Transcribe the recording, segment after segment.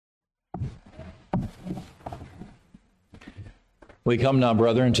We come now,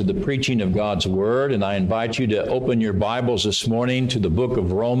 brethren, to the preaching of God's Word, and I invite you to open your Bibles this morning to the book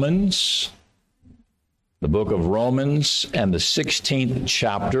of Romans, and the 16th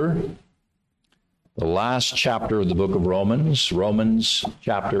chapter, the last chapter of the book of Romans, Romans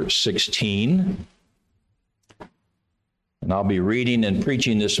chapter 16. And I'll be reading and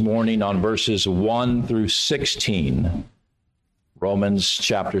preaching this morning on verses 1 through 16. Romans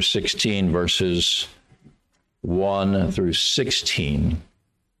chapter 16, verses 1 through 16.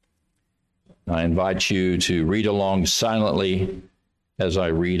 I invite you to read along silently as I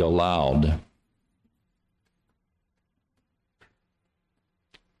read aloud.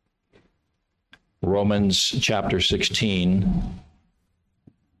 Romans chapter 16,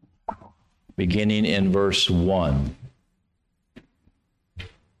 beginning in verse 1.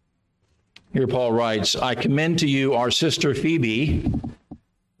 Here Paul writes, I commend to you our sister Phoebe,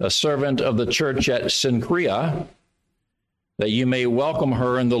 a servant of the church at Cenchrea, that you may welcome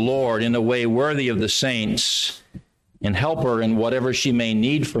her in the Lord in a way worthy of the saints, and help her in whatever she may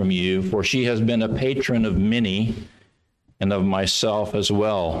need from you, for she has been a patron of many, and of myself as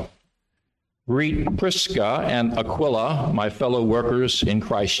well. Greet Prisca and Aquila, my fellow workers in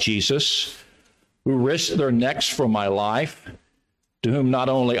Christ Jesus, who risked their necks for my life, to whom not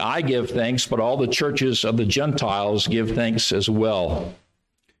only I give thanks, but all the churches of the Gentiles give thanks as well.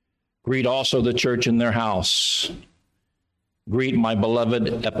 Greet also the church in their house. Greet my beloved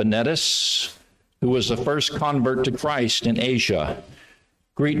Epaenetus, who was the first convert to Christ in Asia.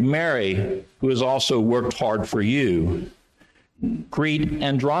 Greet Mary, who has also worked hard for you. Greet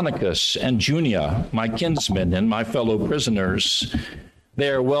Andronicus and Junia, my kinsmen and my fellow prisoners. They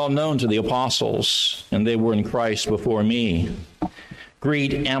are well known to the apostles, and they were in Christ before me.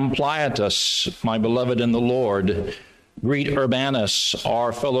 Greet Ampliatus, my beloved in the Lord. Greet Urbanus,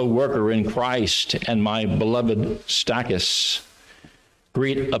 our fellow worker in Christ, and my beloved Stachys.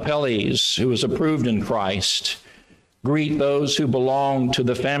 Greet Apelles, who is approved in Christ. Greet those who belong to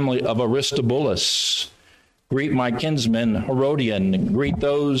the family of Aristobulus. Greet my kinsman Herodian. Greet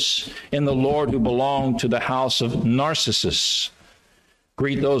those in the Lord who belong to the house of Narcissus.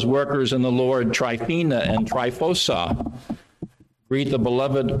 Greet those workers in the Lord, Tryphena and Tryphosa. Greet the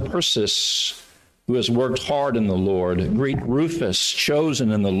beloved Persis, who has worked hard in the Lord. Greet Rufus,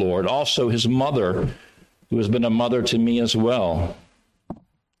 chosen in the Lord, also his mother, who has been a mother to me as well.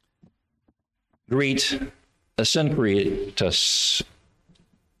 Greet Asyncritus,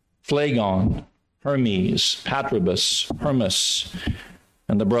 Phlegon, Hermes, Patrobas, Hermas,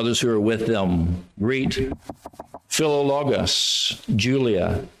 and the brothers who are with them. Greet Philologus,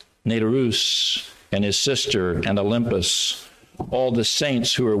 Julia, Nereus, and his sister, and Olympus, all the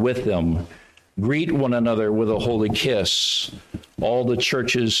saints who are with them. Greet one another with a holy kiss. All the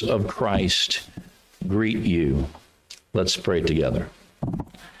churches of Christ greet you. Let's pray together.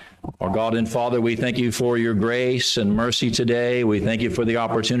 Our God and Father, we thank you for your grace and mercy today. We thank you for the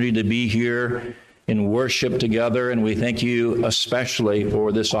opportunity to be here in worship together, and we thank you especially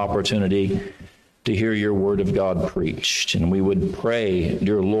for this opportunity to hear your word of God preached. And we would pray,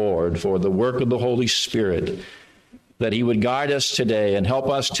 dear Lord, for the work of the Holy Spirit, that he would guide us today and help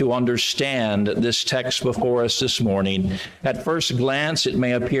us to understand this text before us this morning. At first glance, it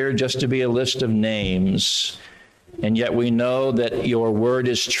may appear just to be a list of names, and yet we know that your word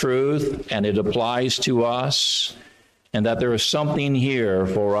is truth and it applies to us, and that there is something here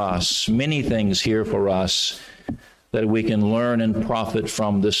for us, many things here for us, that we can learn and profit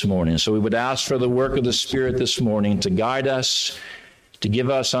from this morning. So we would ask for the work of the Spirit this morning to guide us, to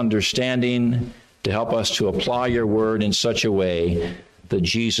give us understanding, to help us to apply your word in such a way that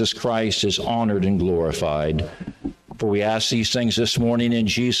Jesus Christ is honored and glorified. For we ask these things this morning in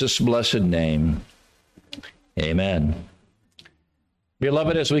Jesus' blessed name. Amen.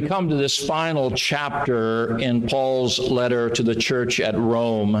 Beloved, as we come to this final chapter in Paul's letter to the church at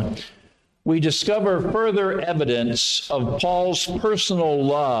Rome, we discover further evidence of Paul's personal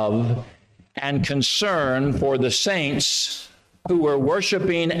love and concern for the saints who were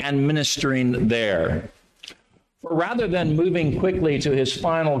worshiping and ministering there. For rather than moving quickly to his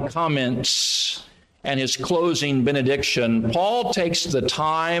final comments and his closing benediction, Paul takes the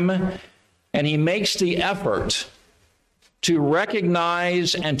time and he makes the effort to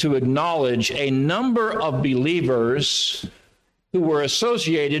recognize and to acknowledge a number of believers who were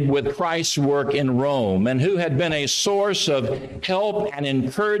associated with Christ's work in Rome and who had been a source of help and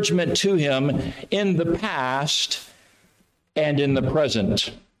encouragement to him in the past and in the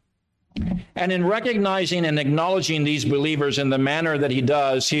present. And in recognizing and acknowledging these believers in the manner that he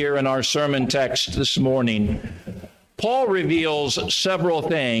does here in our sermon text this morning, Paul reveals several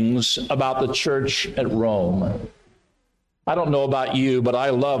things about the church at Rome. I don't know about you, but I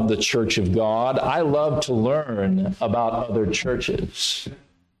love the Church of God. I love to learn about other churches.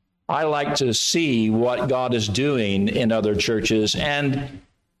 I like to see what God is doing in other churches. And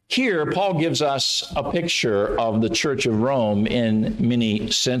here, Paul gives us a picture of the Church of Rome in many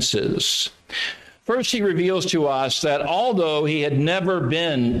senses. First, he reveals to us that although he had never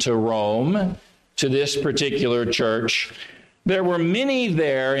been to Rome, to this particular church, there were many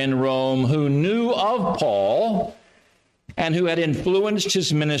there in Rome who knew of Paul and who had influenced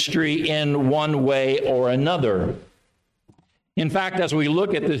his ministry in one way or another. In fact, as we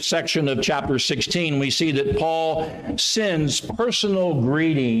look at this section of chapter 16, we see that Paul sends personal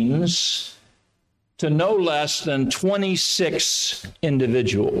greetings to no less than 26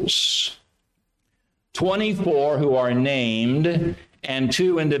 individuals. 24 who are named and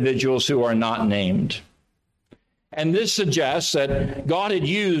 2 individuals who are not named. And this suggests that God had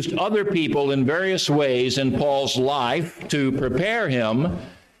used other people in various ways in Paul's life to prepare him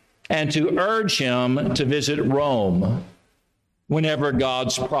and to urge him to visit Rome whenever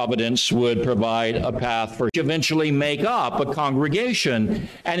God's providence would provide a path for eventually make up a congregation.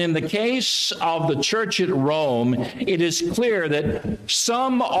 And in the case of the church at Rome, it is clear that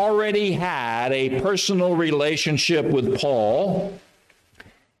some already had a personal relationship with Paul,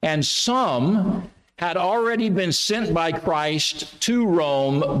 and some had already been sent by Christ to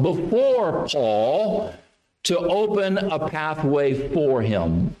Rome before Paul to open a pathway for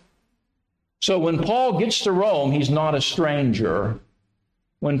him. So when Paul gets to Rome, he's not a stranger.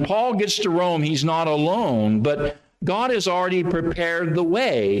 When Paul gets to Rome, he's not alone, but God has already prepared the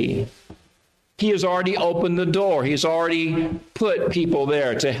way. He has already opened the door. He's already put people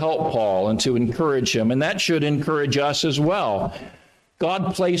there to help Paul and to encourage him, and that should encourage us as well.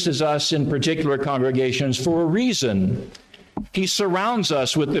 God places us in particular congregations for a reason. He surrounds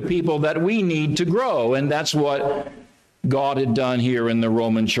us with the people that we need to grow, and that's what God had done here in the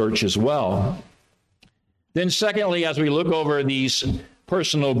Roman church as well. Then secondly, as we look over these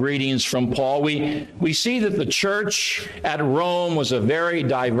personal greetings from Paul, we see that the church at Rome was a very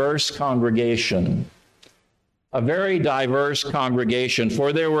diverse congregation. A very diverse congregation,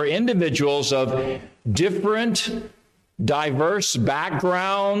 for there were individuals of different diverse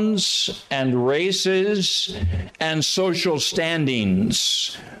backgrounds and races and social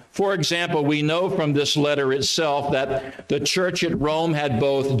standings. For example, we know from this letter itself that the church at Rome had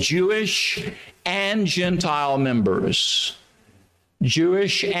both Jewish and Gentile members.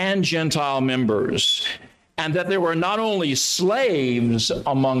 Jewish and Gentile members. And that there were not only slaves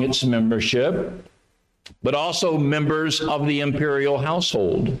among its membership, but also members of the imperial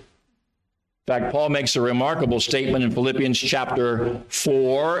household. In fact, Paul makes a remarkable statement in Philippians chapter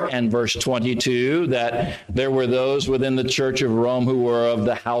 4 and verse 22 that there were those within the church of Rome who were of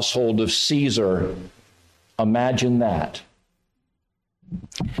the household of Caesar. Imagine that.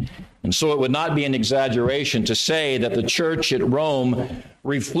 And so it would not be an exaggeration to say that the church at Rome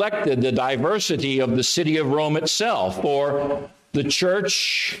reflected the diversity of the city of Rome itself, for the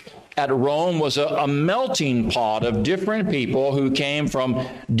church at Rome was a melting pot of different people who came from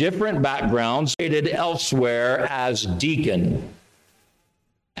different backgrounds, stated elsewhere as deacon.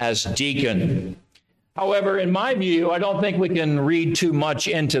 As deacon. However, in my view, I don't think we can read too much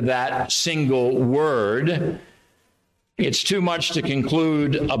into that single word. It's too much to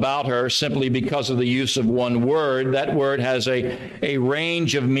conclude about her simply because of the use of one word. That word has a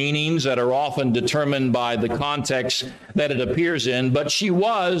range of meanings that are often determined by the context that it appears in, but she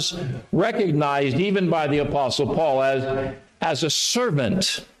was recognized even by the Apostle Paul as a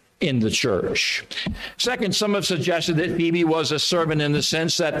servant in the church. Second, some have suggested that Phoebe was a servant in the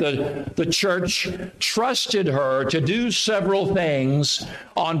sense that the church trusted her to do several things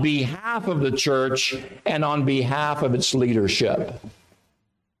on behalf of the church and on behalf of its leadership.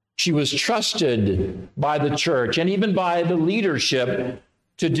 She was trusted by the church and even by the leadership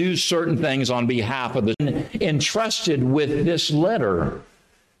to do certain things on behalf of the entrusted with this letter.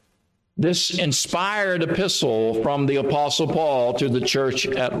 This inspired epistle from the Apostle Paul to the church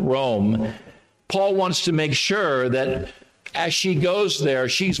at Rome. Paul wants to make sure that as she goes there,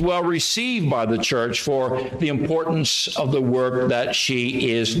 she's well received by the church for the importance of the work that she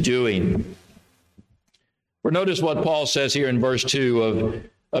is doing. But notice what Paul says here in verse 2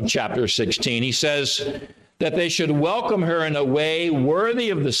 of chapter 16. He says that they should welcome her in a way worthy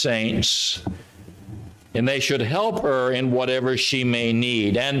of the saints, and they should help her in whatever she may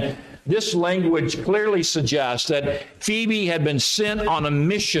need. And this language clearly suggests that Phoebe had been sent on a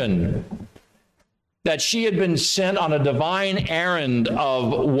mission that she had been sent on a divine errand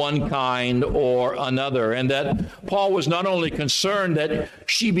of one kind or another, and that Paul was not only concerned that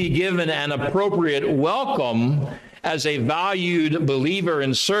she be given an appropriate welcome as a valued believer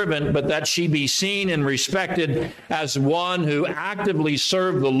and servant, but that she be seen and respected as one who actively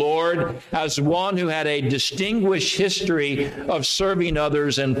served the Lord, as one who had a distinguished history of serving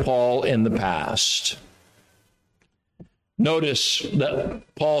others and Paul in the past. Notice that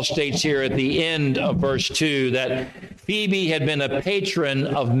Paul states here at the end of verse 2 that Phoebe had been a patron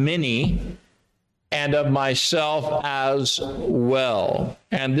of many and of myself as well.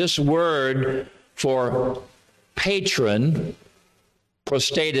 And this word for patron,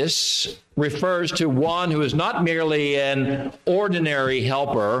 prostatus, refers to one who is not merely an ordinary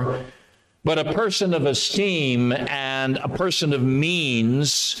helper, but a person of esteem and a person of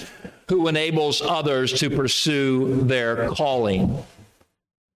means who enables others to pursue their calling.